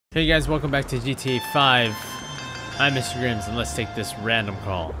Hey guys, welcome back to GTA 5. I'm Mr. Grims, and let's take this random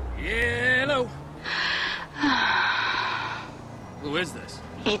call. Yeah, hello. Who is this?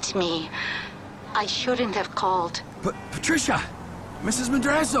 It's me. I shouldn't have called. Patricia! Mrs.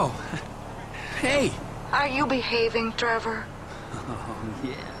 Madrazo! Hey! Are you behaving, Trevor? Oh,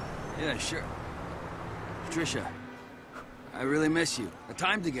 yeah. Yeah, sure. Patricia, I really miss you. The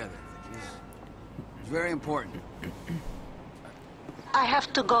time together. It's very important. I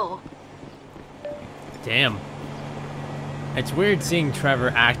have to go. Damn. It's weird seeing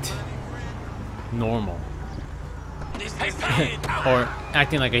Trevor act normal. Or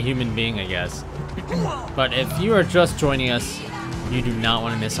acting like a human being, I guess. But if you are just joining us, you do not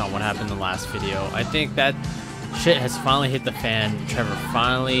want to miss out what happened in the last video. I think that shit has finally hit the fan. Trevor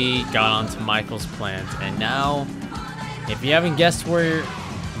finally got onto Michael's plant. And now, if you haven't guessed where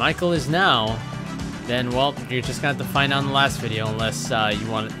Michael is now, then, well, you're just gonna have to find out in the last video unless you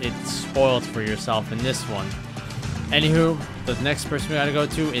want it spoiled for yourself in this one. Anywho, the next person we gotta go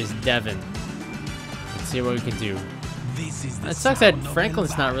to is Devin. Let's see what we can do. It sucks that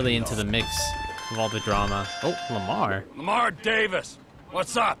Franklin's not really into the mix of all the drama. Oh, Lamar. Lamar Davis!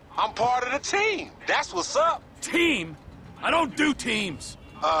 What's up? I'm part of the team. That's what's up. Team? I don't do teams.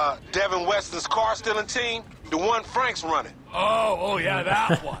 Devin Weston's car stealing team? The one Frank's running. Oh, yeah,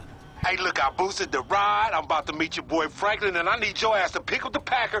 that one. Hey, look, I boosted the ride. I'm about to meet your boy Franklin, and I need your ass to pick up the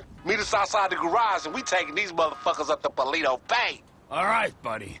Packer, meet us outside the garage, and we taking these motherfuckers up to Palito Bay. All right,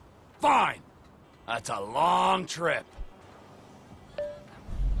 buddy. Fine. That's a long trip.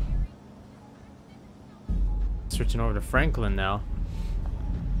 Switching over to Franklin now.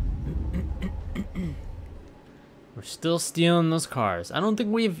 We're still stealing those cars. I don't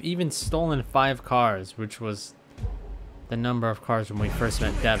think we've even stolen 5 cars, which was the number of cars when we first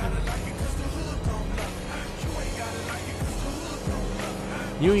met Devin.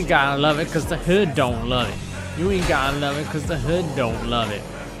 You ain't gotta love it cause the hood don't love it. You ain't gotta love it cause the hood don't love it.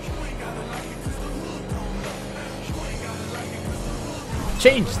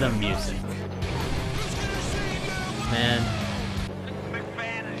 Change the music. Man.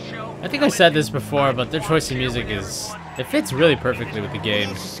 I think I said this before, but their choice of music is... it fits really perfectly with the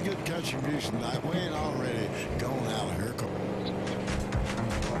game.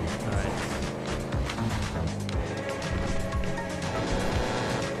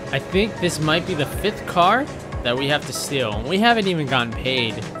 I think this might be the 5th car that we have to steal. We haven't even gotten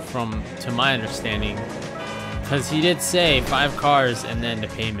paid to my understanding. Because he did say 5 cars and then the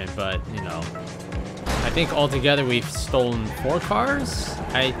payment, but, you know. I think altogether we've stolen 4 cars.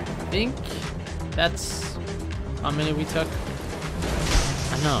 I think that's how many we took.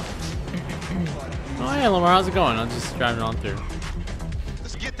 I know. Oh yeah, Lamar, how's it going? I'll just drive it on through.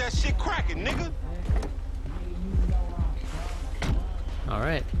 Let's get that shit cracking, nigga.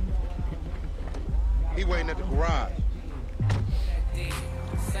 Alright. He waiting at the garage.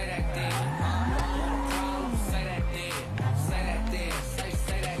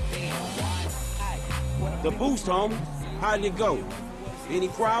 The boost, homie. How'd it go? Any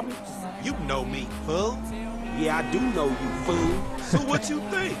problems? You know me, fool. Yeah, I do know you, fool. So what you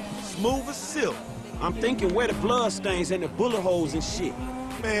think? Smooth as silk. I'm thinking where the blood stains and the bullet holes and shit.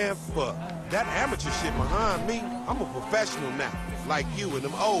 Man, fuck. That amateur shit behind me, I'm a professional now. Like you and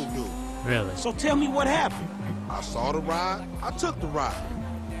them old dudes. Really? So tell me what happened. I saw the ride, I took the ride.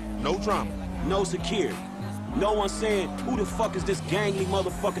 No drama. No security. No one saying, who the fuck is this gangly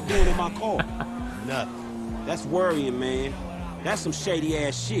motherfucker doing in my car? Nothing. That's worrying, man. That's some shady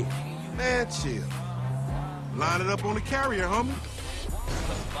ass shit. Man, chill. Line it up on the carrier, homie. The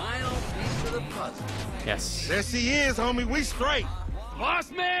final piece of the puzzle. Yes. There she is, homie. We straight.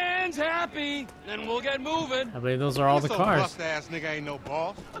 Boss man's happy, then we'll get moving. I believe those are all the cars. Bust ass nigga ain't no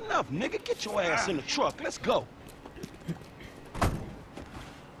boss. Enough, nigga. Get your ass in the truck. Let's go.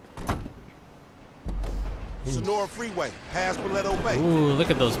 Sonora Freeway, past Palito Bay. Ooh, look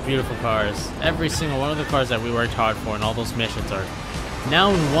at those beautiful cars. Every single one of the cars that we worked hard for and all those missions are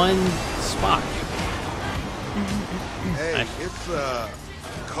now in one spot. Hey, it's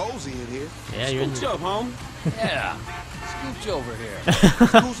cozy in here. Yeah, you're in Scooch up, homie. Yeah. Scooch over here.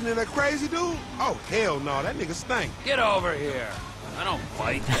 Cruising in that crazy dude? Oh, hell no, that nigga stink. Get over here. I don't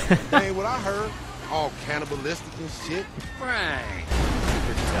bite. That ain't what I heard. All cannibalistic and shit. Frank. You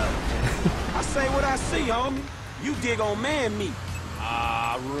could tell. I say what I see, homie. You dig on man meat.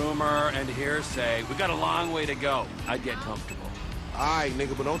 Rumor and hearsay. We got a long way to go. I'd get comfortable. All right,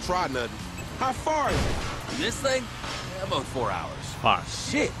 nigga, but don't try nothing. How far is it? This thing? Yeah, about 4 hours. car.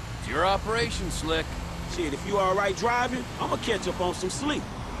 Shit. It's your operation, Slick. Shit, if you all right driving, I'm gonna catch up on some sleep.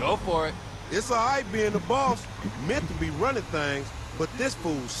 Go for it. It's all right being the boss. Meant to be running things. but this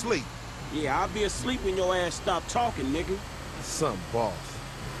fool's sleep. Yeah, I'll be asleep when your ass stop talking, nigga. Some boss.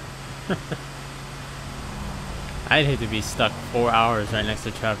 I'd hate to be stuck 4 hours right next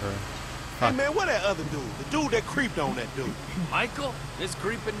to Trevor. Hey man, where that other dude? The dude that creeped on that dude. Michael, his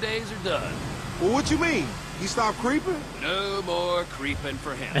creeping days are done. Well, what you mean? He stopped creeping? No more creeping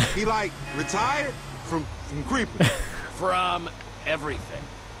for him. He like retired from creeping. From everything.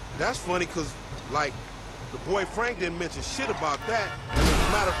 That's funny cause like the boy Frank didn't mention shit about that. And as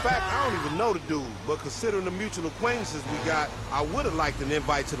a matter of fact, I don't even know the dude, but considering the mutual acquaintances we got, I would have liked an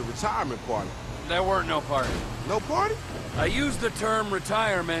invite to the retirement party. There weren't no party. No party? I used the term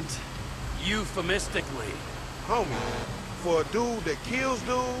retirement euphemistically. Homie, for a dude that kills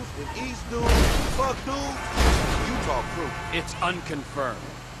dudes and eats dudes and fuck dudes, you talk true. It's unconfirmed.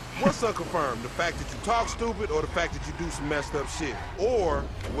 What's unconfirmed? The fact that you talk stupid or the fact that you do some messed up shit? Or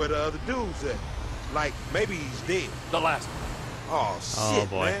where the other dude's at? Like, maybe he's dead. The last one. Oh, shit,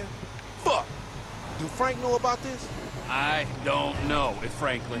 boy. man. Fuck. Do Frank know about this? I don't know if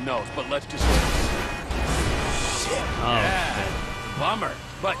Franklin knows, but let's just... Shit. Oh, Yeah, bummer.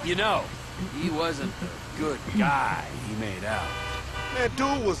 But you know, he wasn't the good guy he made out. Man,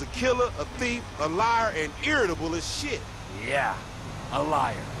 dude was a killer, a thief, a liar, and irritable as shit. Yeah, a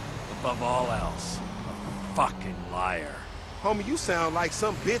liar. Above all else, a fucking liar. Homie, you sound like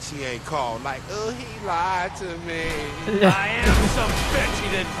some bitch he ain't called. Like, oh, he lied to me. I am some bitch he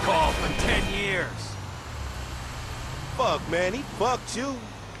didn't call for 10 years. Fuck, man, he fucked you.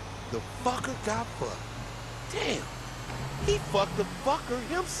 The fucker got fucked. Damn. He fucked the fucker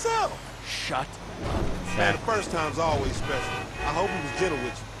himself. Shut Man, the first time's always special. I hope he was gentle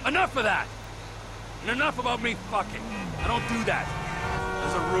with you. Enough of that! And enough about me fucking. I don't do that.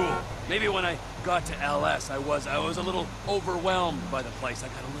 As a rule. Maybe when I got to LS, I was a little overwhelmed by the place. I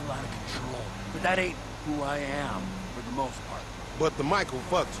got a little out of control. But that ain't who I am, for the most part. But the Michael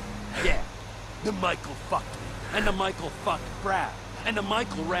fucked you. Yeah, the Michael fucked me. And the Michael fucked Brad. And the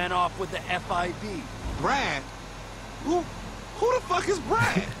Michael ran off with the FIB. Brad? Who the fuck is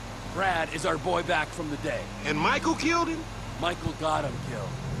Brad? Brad is our boy back from the day. And Michael killed him? Michael got him killed.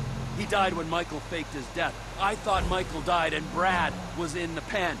 He died when Michael faked his death. I thought Michael died and Brad was in the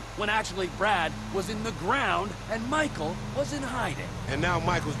pen, when actually Brad was in the ground and Michael was in hiding. And now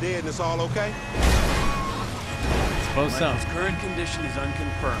Michael's dead and it's all okay? suppose so. Michael's current condition is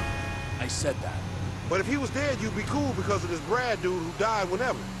unconfirmed. I said that. But if he was dead, you'd be cool because of this Brad dude who died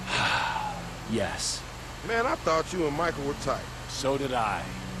whenever. Yes. Man, I thought you and Michael were tight. So did I.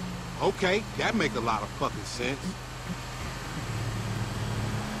 Okay, that makes a lot of fucking sense.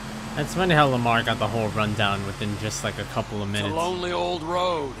 It's funny how Lamar got the whole rundown within just like a couple of minutes. It's a lonely old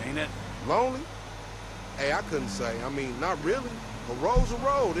road, ain't it? Lonely? Hey, I couldn't say. I mean, not really. A road's a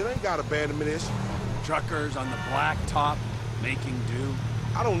road. It ain't got abandonment issues. Truckers on the black top making do.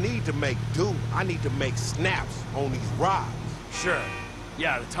 I don't need to make do. I need to make snaps on these rides. Sure.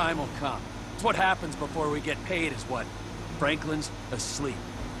 Yeah, the time will come. It's what happens before we get paid is what? Franklin's asleep.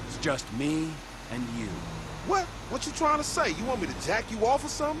 It's just me and you. What? What you trying to say? You want me to jack you off or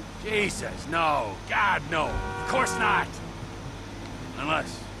something? Jesus, no. God, no. Of course not.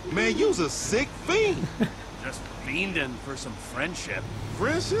 Unless Man, you's a sick fiend. just fiending for some friendship.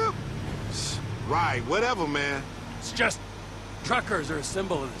 Friendship? Right, whatever, man. It's just truckers are a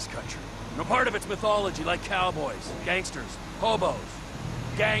symbol of this country. No part of its mythology like cowboys, gangsters, hobos,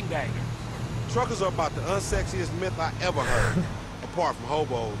 gangbangers. Truckers are about the unsexiest myth I ever heard. Apart from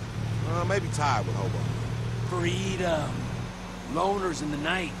hobos. Maybe tied with hobos. Freedom. Loners in the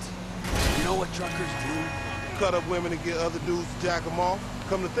night. You know what truckers do? Cut up women and get other dudes to jack them off.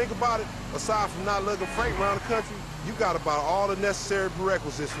 Come to think about it, aside from not lugging freight around the country, you got about all the necessary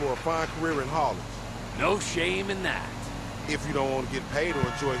prerequisites for a fine career in haulage. No shame in that. If you don't want to get paid or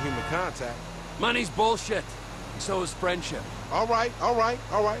enjoy human contact. Money's bullshit. So is friendship. All right, all right,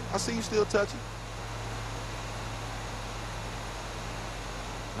 all right. I see you still touching.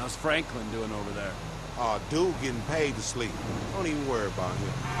 How's Franklin doing over there? Dude getting paid to sleep. Don't even worry about him.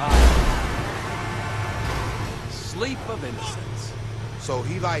 Sleep of innocence. So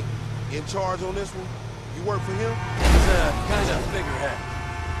he like in charge on this one? You work for him? He's a kind of figurehead.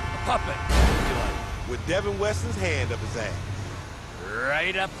 A puppet, if you like. With Devin Weston's hand up his ass.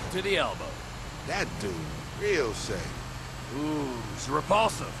 Right up to the elbow. That dude, real shady. Ooh, he's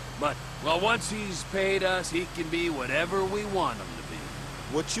repulsive. But, well, once he's paid us, he can be whatever we want him to be.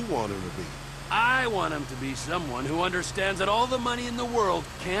 What you want him to be? I want him to be someone who understands that all the money in the world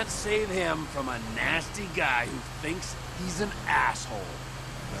can't save him from a nasty guy who thinks he's an asshole.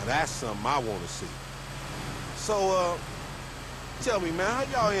 Now that's something I want to see. So, tell me, man, how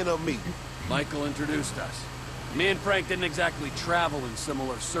y'all end up meeting? Michael introduced us. Me and Frank didn't exactly travel in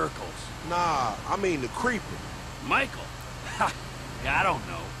similar circles. Nah, I mean the creeper. Michael? Ha! Yeah, I don't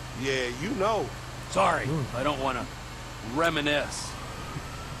know. Yeah, you know. Sorry, I don't want to reminisce.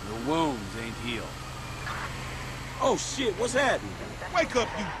 The wounds ain't healed. Oh shit, what's happening? Wake up,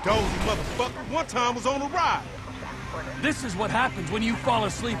 you dozy motherfucker. One time was on a ride. This is what happens when you fall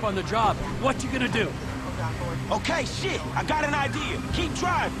asleep on the job. What you gonna do? Okay, shit, I got an idea. Keep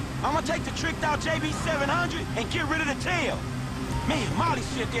driving. I'm gonna take the tricked out JB 700 and get rid of the tail. Man, Molly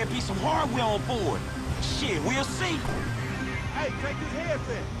said there'd be some hardware on board. Shit, we'll see. Hey, take this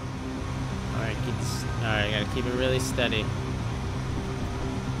headset. Alright, gotta keep it really steady.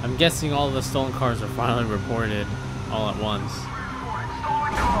 I'm guessing all the stolen cars are finally reported all at once.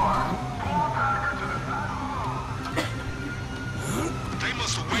 They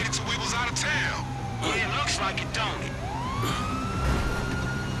must have waited till we was out of town. Yeah, it looks like it, don't it?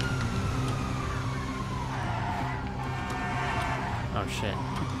 Oh shit.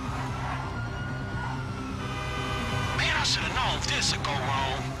 Man, I should have known this would go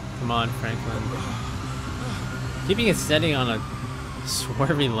wrong. Come on, Franklin. Keeping it steady on a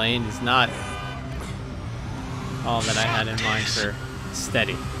swervy lane is not all that I had in mind for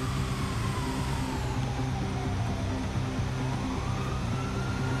steady.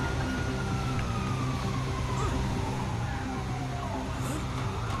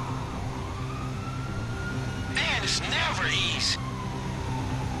 Man, it's never easy.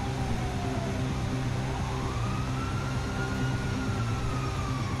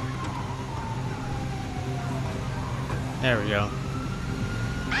 There we go.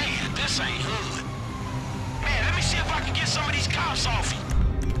 Man, this ain't hood. Man, let me see if I can get some of these cops off you.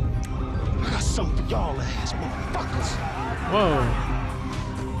 I got something for y'all ass motherfuckers. Whoa.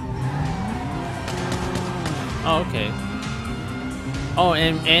 Oh, okay. Oh,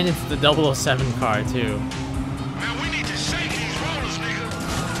 and it's the 007 car too. Man, we need to shake these rollers, nigga.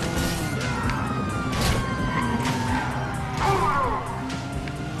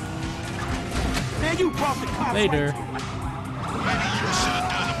 Man, you brought the cops. Later. Maybe you should have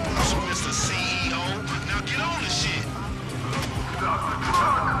done a boost with Mr. CEO. Now get on the shit.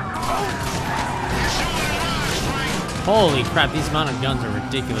 You're showing the rise, Frank. Holy crap, these amount of guns are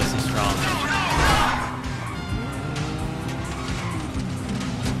ridiculously strong.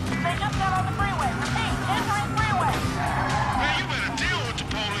 They just got on the freeway. Repeat, entering freeway. Man, you better deal with the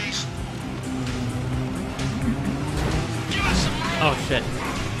police. Give us some room. Oh shit.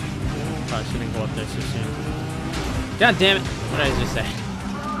 Probably shouldn't go up there so soon. God damn it. What did I just say?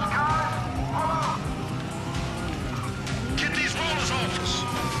 Get these rollers off us.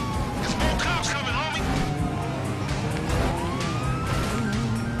 There's more cops coming, homie.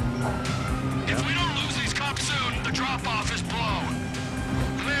 If we don't lose these cops soon, the drop-off is blown.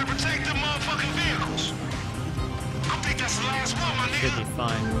 Man, protect them motherfucking vehicles. I think that's the last one, my Should be nigga.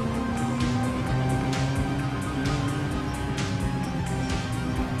 fine.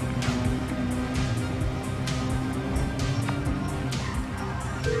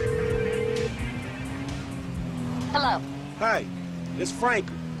 Hello. Hey, it's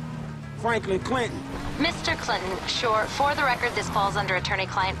Franklin. Franklin Clinton. Mr. Clinton, sure. For the record, this falls under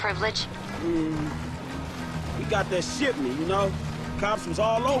attorney-client privilege. We got that shipment, you know? Cops was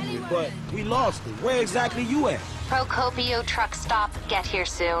all over it, but we lost it. Where exactly you at? Procopio truck stop. Get here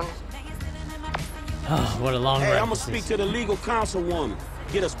soon. Oh, what a long Hey, ride I'm gonna this speak is. to the legal councilwoman.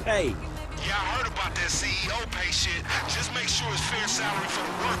 Get us paid. Yeah, I heard about that CEO pay shit. Just make sure it's fair salary for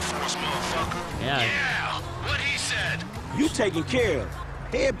the workforce, motherfucker. Yeah. Yeah, what he said. You taken care of.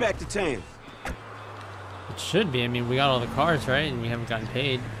 Head back to town. It should be. I mean, we got all the cars, right? And we haven't gotten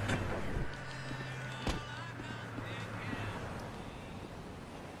paid.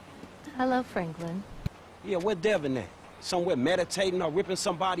 Hello, Franklin. Yeah, where Devin at? Somewhere meditating or ripping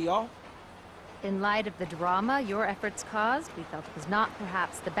somebody off? In light of the drama your efforts caused, we felt it was not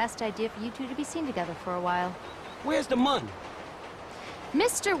perhaps the best idea for you two to be seen together for a while. Where's the money?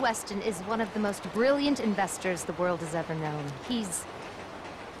 Mr. Weston is one of the most brilliant investors the world has ever known. He's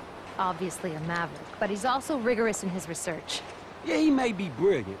obviously a maverick, but he's also rigorous in his research. Yeah, he may be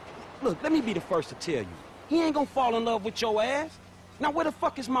brilliant. Look, let me be the first to tell you. He ain't gonna fall in love with your ass. Now where the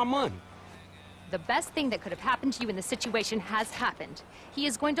fuck is my money? The best thing that could have happened to you in this situation has happened. He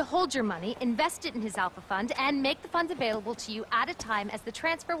is going to hold your money, invest it in his Alpha Fund, and make the funds available to you at a time as the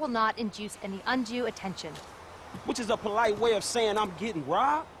transfer will not induce any undue attention. Which is a polite way of saying I'm getting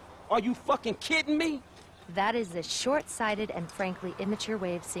robbed? Are you fucking kidding me? That is a short-sighted and frankly immature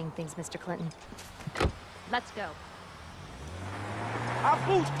way of seeing things, Mr. Clinton. Let's go. I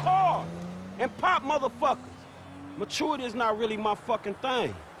boost cars and pop motherfuckers. Maturity is not really my fucking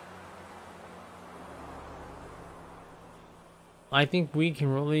thing. I think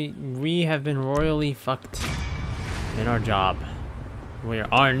we have been royally fucked in our job. We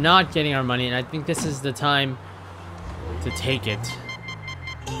are not getting our money, and I think this is the time to take it.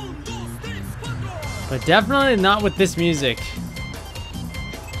 But definitely not with this music.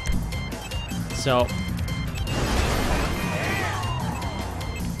 So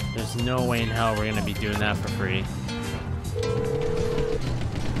there's no way in hell we're gonna be doing that for free.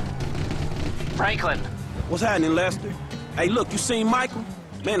 Franklin. What's happening, Lester? Hey, look, you seen Michael?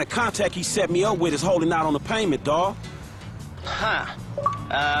 Man, the contact he set me up with is holding out on the payment, dawg. Huh.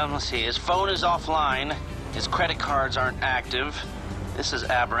 Let's see. His phone is offline. His credit cards aren't active. This is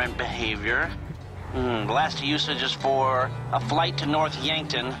aberrant behavior. The last usage is for a flight to North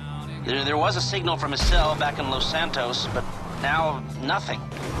Yankton. There was a signal from his cell back in Los Santos, but now nothing.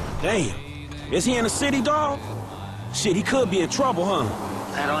 Damn. Is he in the city, dawg? Shit, he could be in trouble,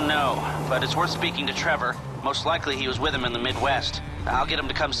 huh? I don't know, but it's worth speaking to Trevor. Most likely he was with him in the Midwest. I'll get him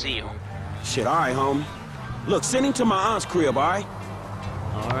to come see you. Shit, all right, homie. Look, send him to my aunt's crib, all right?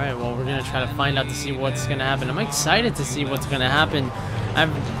 All right, well, we're gonna try to find out to see what's gonna happen. I'm excited to see what's gonna happen. I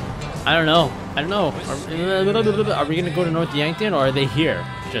don't know. Are we gonna go to North Yankton, or are they here,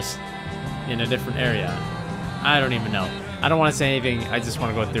 just in a different area? I don't even know. I don't want to say anything. I just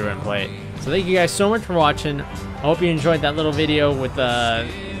want to go through it and play it. So thank you guys so much for watching. I hope you enjoyed that little video with well,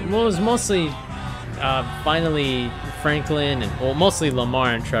 it was mostly finally Franklin and, well, mostly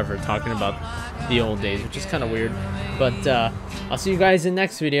Lamar and Trevor talking about the old days, which is kind of weird. But I'll see you guys in the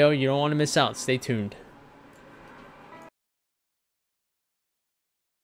next video. You don't want to miss out. Stay tuned.